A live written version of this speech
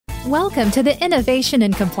Welcome to the Innovation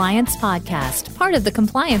and Compliance Podcast, part of the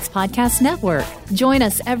Compliance Podcast Network. Join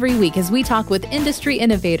us every week as we talk with industry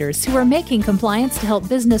innovators who are making compliance to help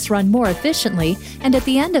business run more efficiently and at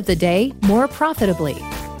the end of the day, more profitably.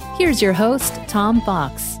 Here's your host, Tom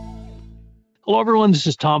Fox. Hello, everyone. This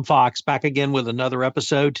is Tom Fox back again with another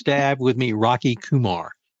episode. Today I have with me Rocky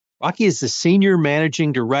Kumar. Rocky is the Senior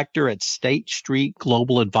Managing Director at State Street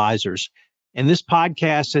Global Advisors. And this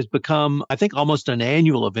podcast has become, I think, almost an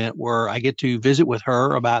annual event where I get to visit with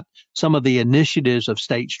her about some of the initiatives of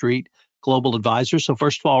State Street Global Advisors. So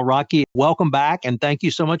first of all, Rocky, welcome back. And thank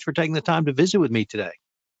you so much for taking the time to visit with me today.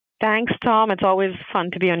 Thanks, Tom. It's always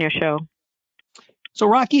fun to be on your show. So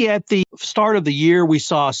Rocky, at the start of the year, we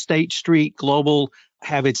saw State Street Global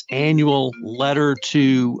have its annual letter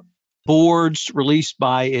to boards released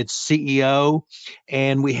by its CEO.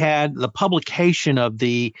 And we had the publication of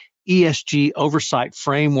the ESG oversight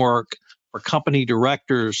framework for company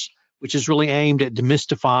directors, which is really aimed at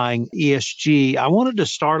demystifying ESG. I wanted to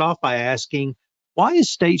start off by asking, why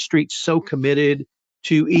is State Street so committed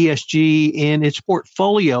to ESG in its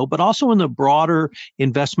portfolio, but also in the broader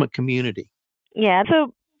investment community? Yeah,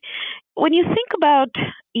 so when you think about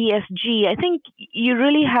ESG, I think you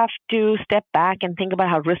really have to step back and think about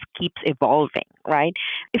how risk keeps evolving, right?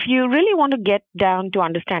 If you really want to get down to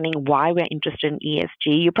understanding why we're interested in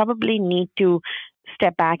ESG, you probably need to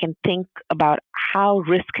step back and think about how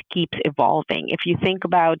risk keeps evolving. If you think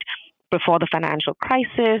about before the financial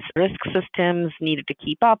crisis, risk systems needed to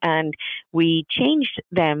keep up, and we changed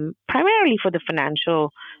them primarily for the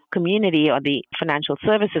financial community or the financial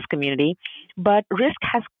services community. But risk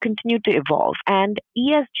has continued to evolve, and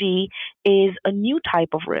ESG is a new type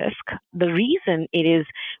of risk. The reason it is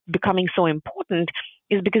becoming so important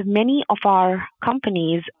is because many of our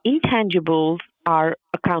companies' intangibles are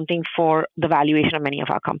accounting for the valuation of many of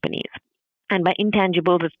our companies. And by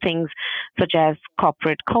intangibles, it's things such as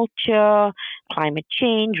corporate culture, climate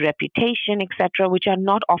change, reputation, etc., which are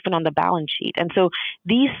not often on the balance sheet. And so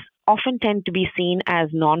these often tend to be seen as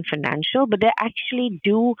non-financial, but they actually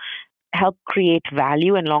do help create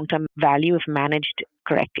value and long-term value if managed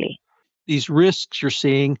correctly. These risks you're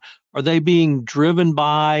seeing, are they being driven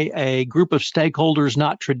by a group of stakeholders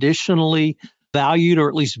not traditionally valued or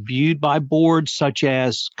at least viewed by boards, such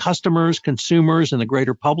as customers, consumers, and the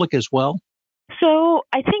greater public as well? So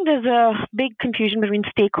I think there's a big confusion between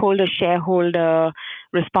stakeholder, shareholder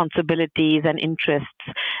responsibilities and interests.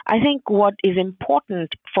 I think what is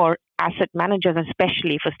important for asset managers,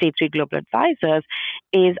 especially for State Street Global Advisors,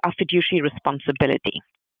 is our fiduciary responsibility.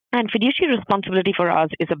 And fiduciary responsibility for us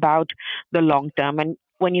is about the long term. And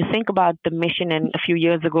when you think about the mission, and a few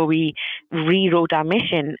years ago we rewrote our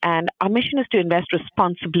mission, and our mission is to invest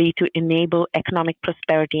responsibly to enable economic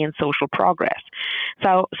prosperity and social progress.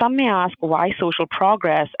 So some may ask, why social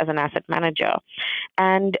progress as an asset manager?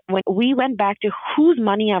 And when we went back to whose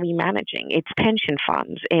money are we managing? It's pension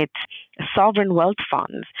funds, it's sovereign wealth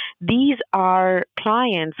funds. These are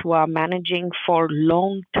clients who are managing for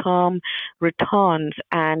long-term returns,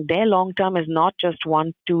 and their long-term is not just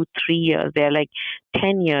 1, 2, 3 years. They're like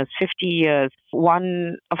 10 years, 50 years.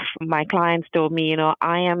 One of my clients told me,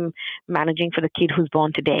 I am managing for the kid who's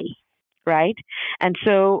born today, right? And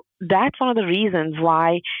so that's one of the reasons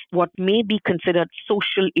why what may be considered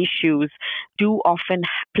social issues do often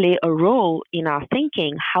play a role in our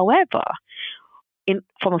thinking. However,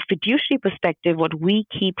 from a fiduciary perspective, what we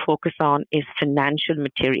keep focus on is financial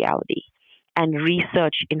materiality and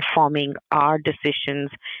research informing our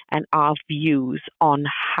decisions and our views on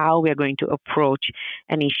how we're going to approach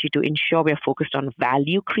an issue to ensure we're focused on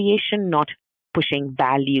value creation, not pushing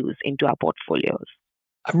values into our portfolios.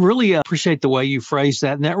 I really appreciate the way you phrase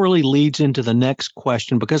that. And that really leads into the next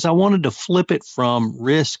question, because I wanted to flip it from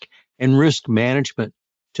risk and risk management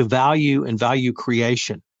to value and value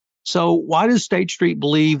creation. So why does State Street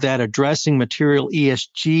believe that addressing material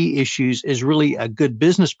ESG issues is really a good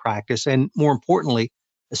business practice and, more importantly,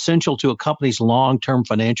 essential to a company's long-term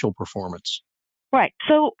financial performance? Right.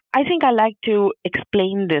 So I think I like to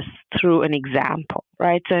explain this through an example,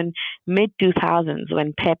 right? So in mid-2000s,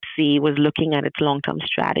 when Pepsi was looking at its long-term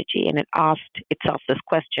strategy and it asked itself this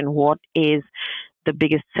question, what is the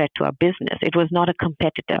biggest threat to our business? It was not a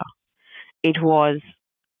competitor. It was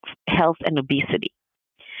health and obesity.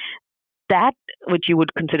 That, which you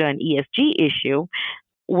would consider an ESG issue,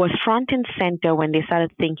 was front and center when they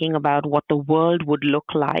started thinking about what the world would look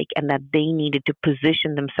like and that they needed to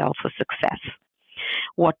position themselves for success.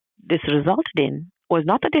 What this resulted in was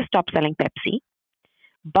not that they stopped selling Pepsi,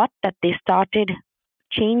 but that they started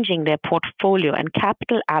changing their portfolio, and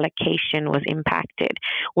capital allocation was impacted,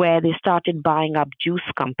 where they started buying up juice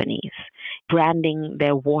companies, branding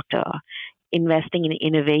their water, investing in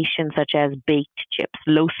innovations such as baked chips,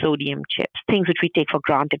 low sodium chips, things which we take for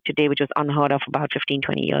granted today, which was unheard of about 15,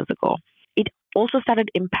 20 years ago. It also started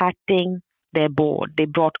impacting their board. They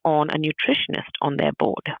brought on a nutritionist on their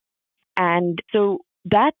board. And so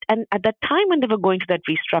and at that time when they were going through that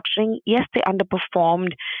restructuring, yes, they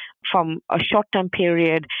underperformed from a short-term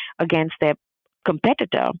period against their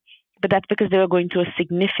competitor, but that's because they were going through a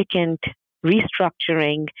significant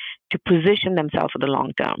restructuring to position themselves for the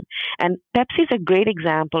long term. And Pepsi is a great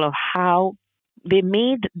example of how they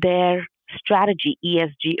made their strategy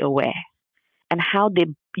ESG aware and how they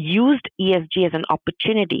used ESG as an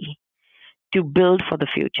opportunity to build for the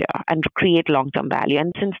future and create long-term value.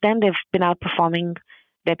 And since then, they've been outperforming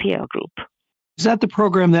their peer group. Is that the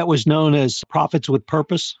program that was known as Profits with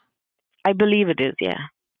Purpose? I believe it is, yeah.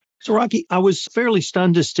 So, Rocky, I was fairly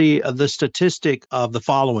stunned to see the statistic of the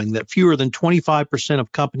following, that fewer than 25%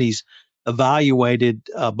 of companies evaluated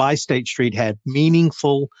by State Street had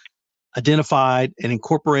meaningful, identified, and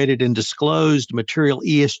incorporated and disclosed material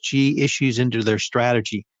ESG issues into their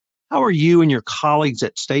strategy. How are you and your colleagues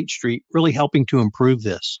at State Street really helping to improve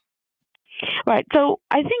this? Right. So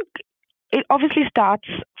I think it obviously starts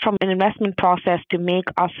from an investment process to make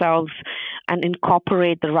ourselves and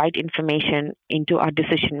incorporate the right information into our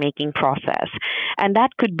decision-making process. And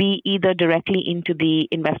that could be either directly into the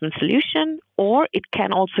investment solution, or it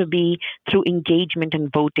can also be through engagement and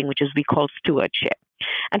voting, which is we call stewardship.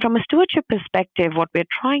 And from a stewardship perspective, what we're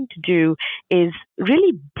trying to do is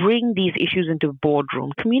really bring these issues into the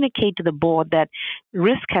boardroom, communicate to the board that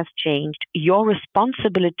risk has changed. Your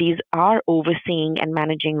responsibilities are overseeing and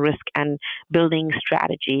managing risk and building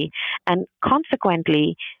strategy. And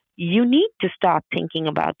consequently, you need to start thinking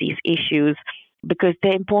about these issues because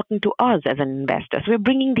they're important to us as an investor. So we're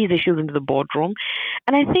bringing these issues into the boardroom.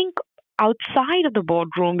 And I think outside of the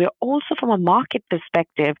boardroom, we're also, from a market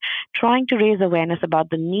perspective, trying to raise awareness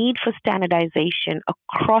about the need for standardization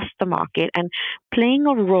across the market and playing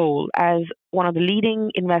a role as one of the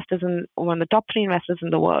leading investors and one of the top 3 investors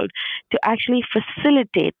in the world to actually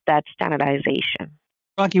facilitate that standardization.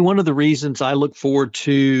 Rocky, one of the reasons I look forward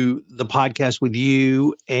to the podcast with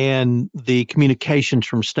you and the communications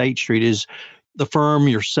from State Street is the firm,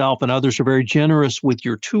 yourself, and others are very generous with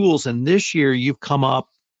your tools. And this year you've come up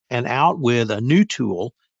and out with a new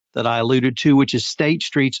tool that I alluded to, which is State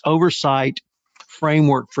Street's Oversight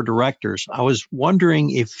Framework for Directors. I was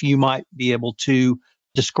wondering if you might be able to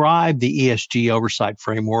describe the ESG Oversight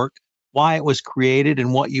Framework, why it was created,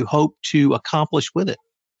 and what you hope to accomplish with it.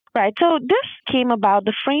 Right. So this came about,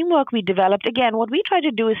 the framework we developed. Again, what we try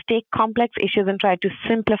to do is take complex issues and try to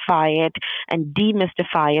simplify it and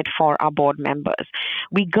demystify it for our board members.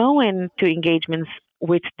 We go into engagements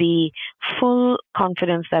with the full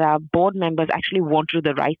confidence that our board members actually want to do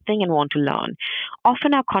the right thing and want to learn.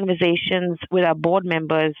 Often our conversations with our board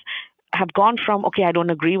members have gone from, okay, I don't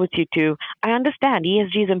agree with you, to, I understand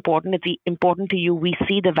ESG is important. It's important to you. We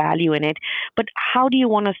see the value in it. But how do you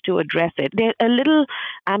want us to address it? They're a little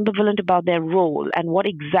ambivalent about their role and what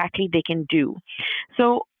exactly they can do.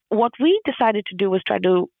 So what we decided to do was try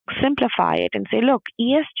to simplify it and say, look,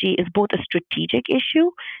 ESG is both a strategic issue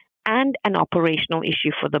and an operational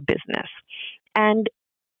issue for the business. And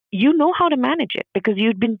you know how to manage it because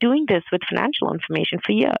you've been doing this with financial information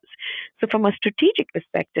for years. So from a strategic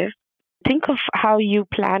perspective, think of how you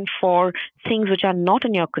plan for things which are not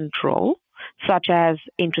in your control, such as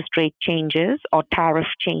interest rate changes or tariff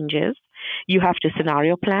changes. You have to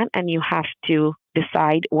scenario plan and you have to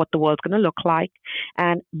decide what the world's going to look like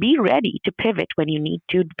and be ready to pivot when you need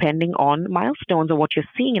to, depending on milestones or what you're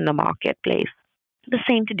seeing in the marketplace. The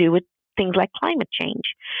same to do with things like climate change,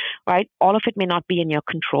 right? All of it may not be in your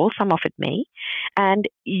control. Some of it may. And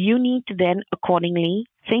you need to then accordingly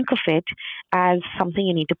think of it as something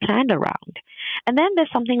you need to plan around. And then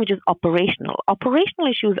there's something which is operational.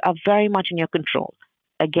 Operational issues are very much in your control.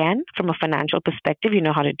 Again, from a financial perspective, you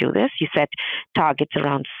know how to do this. You set targets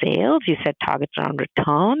around sales, you set targets around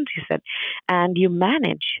returns, and you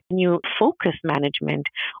manage, and you focus management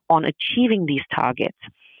on achieving these targets.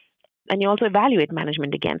 And you also evaluate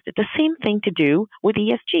management against it. The same thing to do with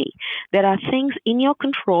ESG. There are things in your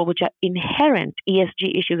control which are inherent,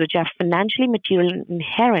 ESG issues which are financially material and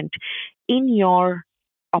inherent in your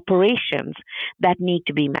operations that need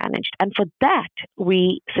to be managed. And for that,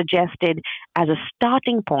 we suggested as a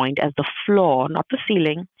starting point, as the floor, not the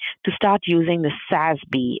ceiling, to start using the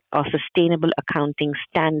SASB, or Sustainable Accounting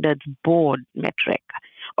Standards Board metric,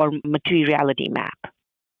 or materiality map.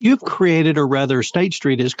 You've created, or rather, State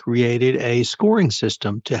Street has created a scoring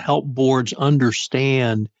system to help boards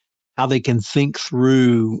understand how they can think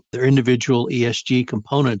through their individual ESG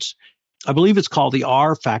components. I believe it's called the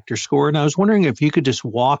R Factor score. And I was wondering if you could just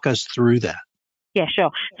walk us through that. Yeah,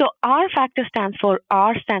 sure. So R stands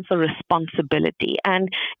for responsibility. And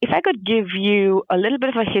if I could give you a little bit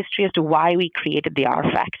of a history as to why we created the R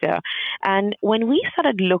factor. And when we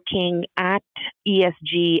started looking at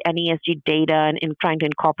ESG and ESG data and in trying to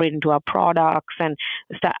incorporate into our products and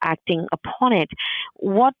start acting upon it,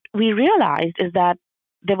 what we realized is that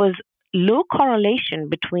there was low correlation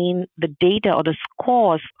between the data or the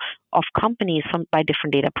scores of companies by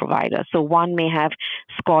different data providers. So one may have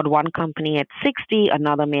scored one company at 60,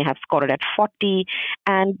 another may have scored it at 40.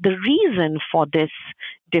 And the reason for this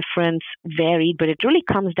difference varied, but it really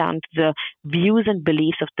comes down to the views and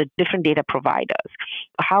beliefs of the different data providers.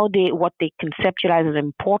 What they conceptualize as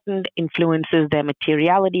important influences their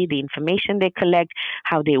materiality, the information they collect,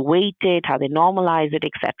 how they weight it, how they normalize it,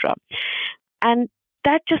 etc. And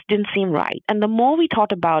that just didn't seem right. And the more we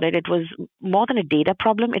thought about it, it was more than a data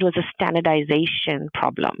problem, it was a standardization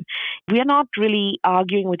problem. We are not really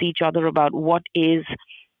arguing with each other about what is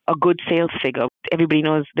a good sales figure. Everybody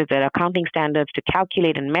knows that there are accounting standards to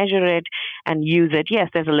calculate and measure it and use it. Yes,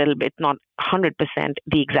 there's a little bit, not 100%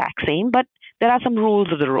 the exact same, but there are some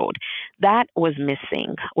rules of the road. That was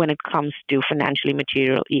missing when it comes to financially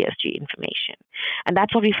material ESG information. And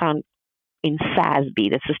that's what we found in SASB,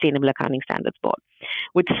 the Sustainable Accounting Standards Board.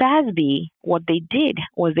 With SASB, what they did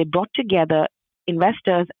was they brought together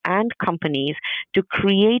investors and companies to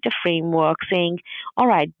create a framework saying, all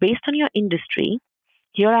right, based on your industry,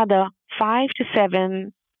 here are the 5 to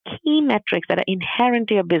 7 key metrics that are inherent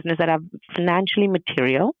to your business that are financially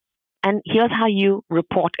material. And here's how you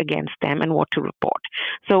report against them and what to report.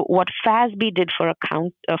 So what FASB did for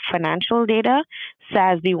financial data,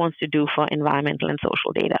 SASB wants to do for environmental and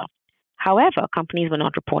social data. However, companies were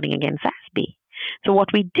not reporting against SASB. So what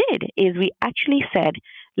we did is we actually said,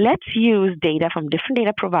 let's use data from different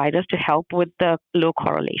data providers to help with the low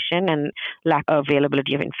correlation and lack of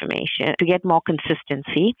availability of information to get more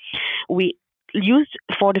consistency. We used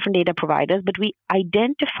 4 different data providers, but we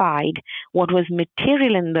identified what was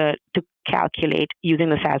material to calculate using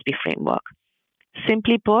the SASB framework.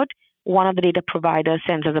 Simply put, one of the data providers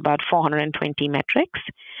sends us about 420 metrics.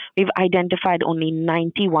 We've identified only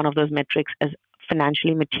 91 of those metrics as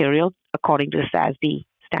financially material according to the SASB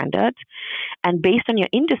standards. And based on your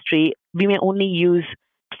industry, we may only use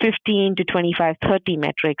 15 to 25, 30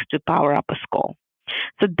 metrics to power up a score.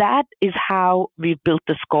 So that is how we've built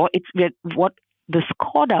the score. What the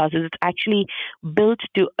score does is it's actually built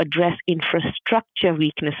to address infrastructure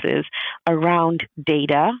weaknesses around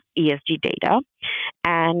data, ESG data.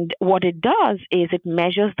 And what it does is it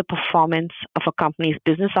measures the performance of a company's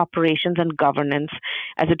business operations and governance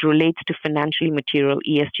as it relates to financially material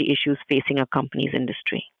ESG issues facing a company's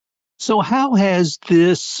industry. So how has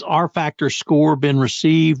this R Factor score been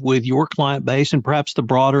received with your client base and perhaps the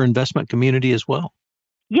broader investment community as well?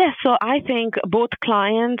 Yes, so I think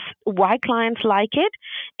why clients like it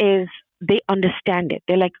is they understand it.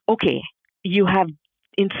 They're like, okay, you have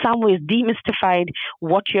in some ways demystified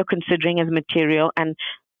what you're considering as material, and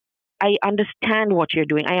I understand what you're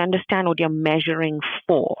doing. I understand what you're measuring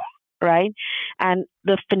for, right? And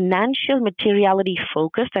the financial materiality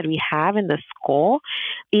focus that we have in the score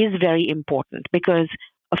is very important because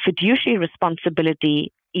a fiduciary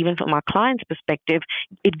responsibility, even from our client's perspective,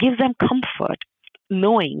 it gives them comfort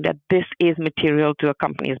knowing that this is material to a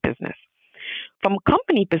company's business. From a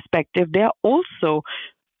company perspective, they're also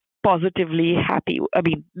positively happy.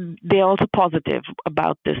 They're also positive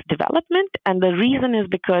about this development. And the reason is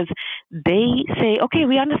because they say, okay,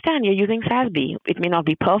 we understand you're using SASB. It may not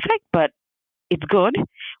be perfect, but it's good.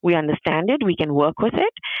 We understand it. We can work with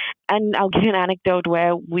it. And I'll give you an anecdote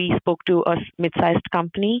where we spoke to a mid-sized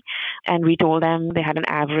company and we told them they had an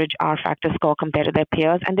average R Factor score compared to their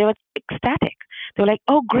peers, and they were ecstatic. They were like,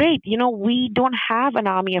 oh, great. We don't have an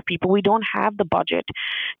army of people. We don't have the budget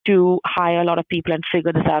to hire a lot of people and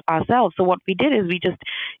figure this out ourselves. So what we did is we just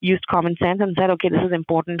used common sense and said, okay, this is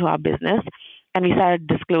important to our business. And we started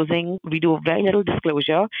disclosing. We do very little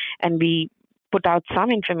disclosure, and we put out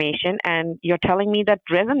some information, and you're telling me that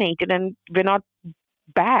resonated and we're not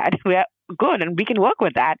bad, we're good, and we can work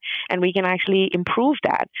with that and we can actually improve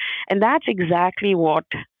that. And that's exactly what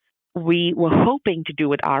we were hoping to do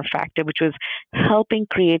with R Factor, which was helping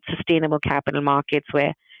create sustainable capital markets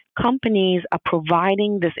where companies are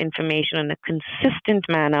providing this information in a consistent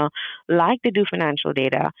manner like they do financial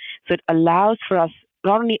data. So it allows for us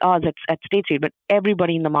not only us at State Street, but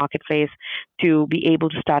everybody in the marketplace to be able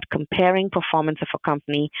to start comparing performance of a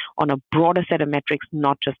company on a broader set of metrics,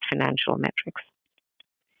 not just financial metrics.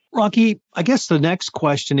 Rocky, I guess the next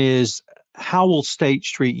question is, how will State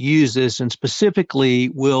Street use this? And specifically,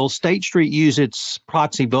 will State Street use its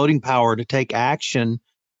proxy voting power to take action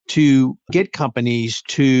to get companies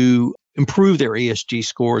to improve their ESG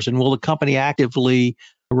scores? And will the company actively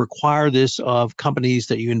require this of companies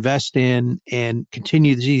that you invest in and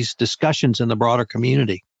continue these discussions in the broader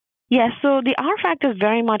community? Yes, so the R Factor is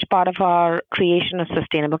very much part of our creation of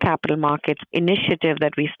sustainable capital markets initiative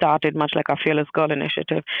that we started, much like our Fearless Girl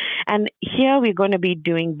initiative. And here we're going to be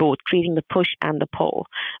doing both, creating the push and the pull,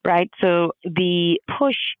 right? So the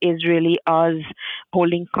push is really us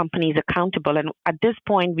holding companies accountable. And at this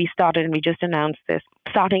point, we started, and we just announced this,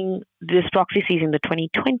 starting this proxy season, the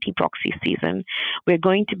 2020 proxy season, we're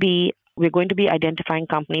going to be identifying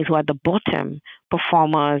companies who are the bottom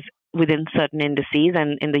performers within certain indices,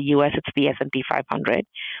 and in the US, it's the S&P 500.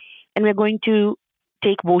 And we're going to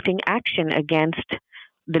take voting action against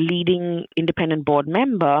the leading independent board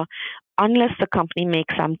member unless the company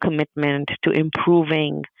makes some commitment to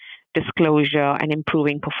improving disclosure and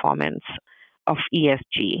improving performance of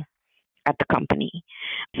ESG at the company.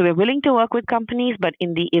 So we're willing to work with companies, but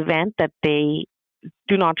in the event that they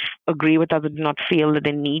do not agree with us or do not feel that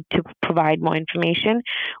they need to provide more information,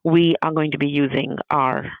 we are going to be using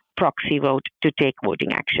our proxy vote to take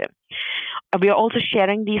voting action. We are also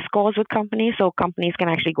sharing these scores with companies, so companies can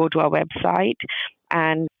actually go to our website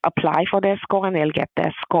and apply for their score, and they'll get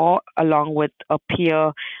their score along with a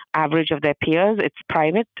peer average of their peers. It's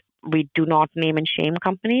private. We do not name and shame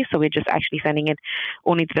companies, so we're just actually sending it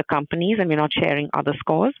only to the companies, and we're not sharing other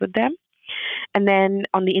scores with them. And then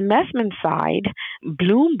on the investment side,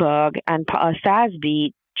 Bloomberg and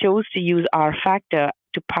SASB chose to use R Factor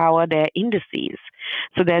to power their indices.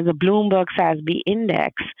 So there's a Bloomberg SASB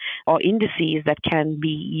index or indices that can be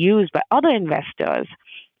used by other investors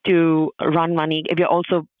to run money. We're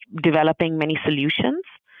also developing many solutions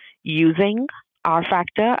using R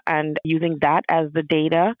Factor and using that as the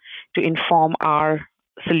data to inform our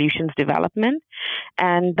solutions development.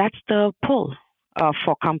 And that's the pull.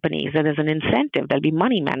 For companies, and as an incentive, there'll be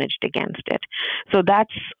money managed against it. So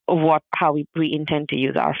that's how we intend to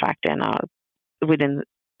use R Factor within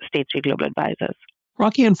State Street Global Advisors.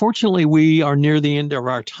 Rocky, unfortunately, we are near the end of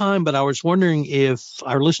our time, but I was wondering if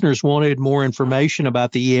our listeners wanted more information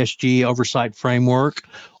about the ESG oversight framework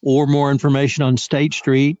or more information on State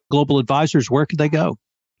Street Global Advisors, where could they go?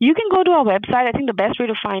 You can go to our website. I think the best way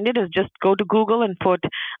to find it is just go to Google and put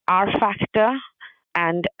R Factor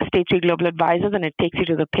and State Street Global Advisors, and it takes you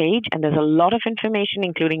to the page. And there's a lot of information,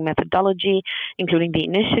 including methodology, including the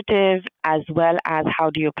initiative, as well as how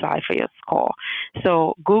do you apply for your score.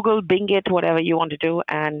 So Google, Bing it, whatever you want to do,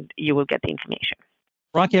 and you will get the information.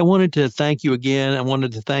 Rocky, I wanted to thank you again. I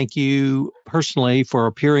wanted to thank you personally for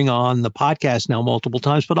appearing on the podcast now multiple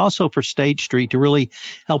times, but also for State Street to really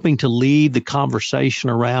helping to lead the conversation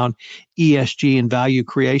around ESG and value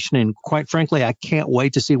creation. And quite frankly, I can't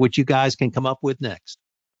wait to see what you guys can come up with next.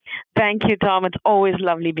 Thank you, Tom. It's always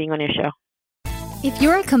lovely being on your show. If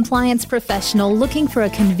you're a compliance professional looking for a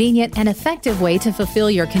convenient and effective way to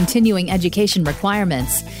fulfill your continuing education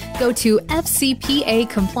requirements, go to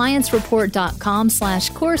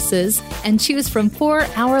fcpacompliancereport.com/courses and choose from 4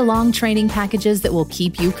 hour-long training packages that will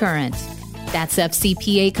keep you current. That's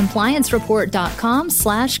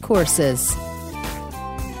fcpacompliancereport.com/courses.